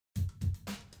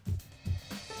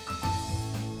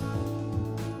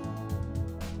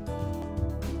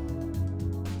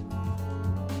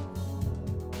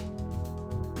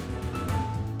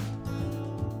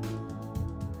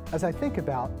As I think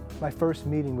about my first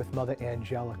meeting with Mother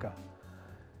Angelica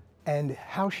and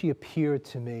how she appeared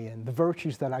to me and the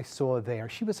virtues that I saw there,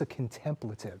 she was a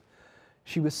contemplative.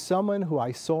 She was someone who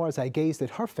I saw as I gazed at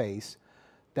her face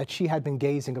that she had been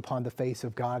gazing upon the face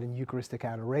of God in Eucharistic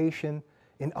adoration,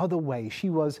 in other ways. She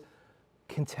was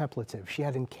contemplative. She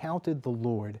had encountered the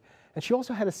Lord, and she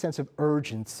also had a sense of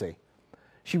urgency.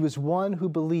 She was one who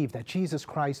believed that Jesus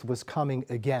Christ was coming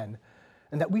again,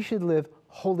 and that we should live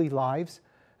holy lives,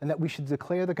 and that we should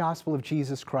declare the gospel of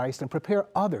Jesus Christ and prepare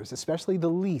others, especially the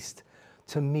least,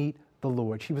 to meet the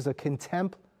Lord. She was a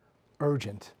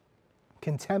contemplurgent,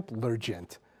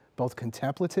 both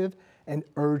contemplative and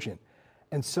urgent.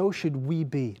 And so should we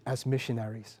be as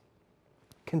missionaries.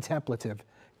 Contemplative,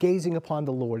 gazing upon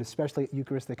the Lord, especially at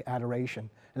Eucharistic adoration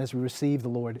and as we receive the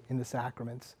Lord in the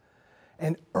sacraments.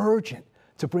 And urgent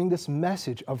to bring this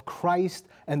message of Christ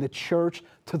and the church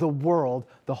to the world,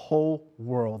 the whole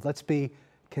world. Let's be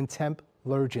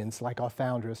contemplurgents like our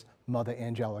foundress, Mother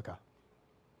Angelica.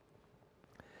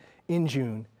 In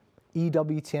June,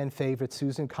 EWTN favorite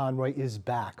Susan Conroy is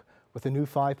back with a new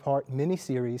 5-part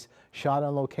mini-series shot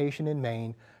on location in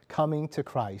Maine, Coming to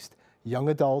Christ, Young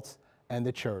Adults and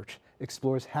the Church,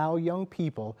 explores how young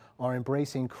people are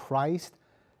embracing Christ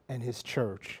and his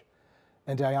church.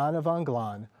 And Diana von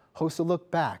Glahn hosts a look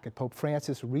back at Pope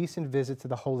Francis' recent visit to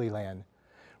the Holy Land.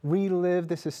 Relive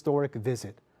this historic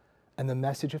visit and the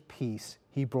message of peace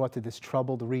he brought to this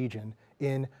troubled region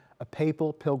in A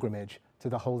Papal Pilgrimage to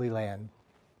the Holy Land.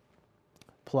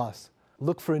 Plus,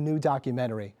 look for a new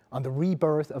documentary on the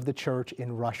rebirth of the church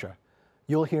in Russia.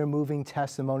 You'll hear moving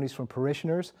testimonies from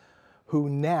parishioners who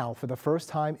now, for the first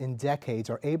time in decades,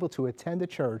 are able to attend a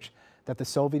church that the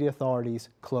Soviet authorities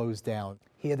closed down.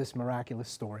 Hear this miraculous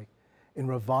story in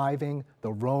reviving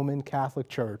the Roman Catholic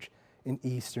Church in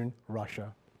Eastern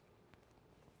Russia.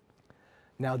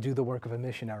 Now do the work of a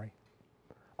missionary.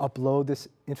 Upload this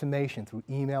information through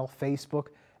email, Facebook,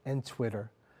 and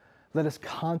Twitter. Let us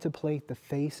contemplate the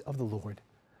face of the Lord.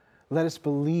 Let us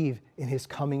believe in his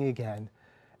coming again,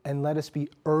 and let us be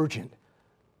urgent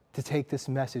to take this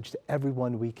message to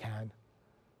everyone we can.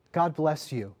 God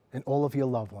bless you and all of your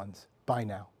loved ones. Bye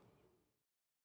now.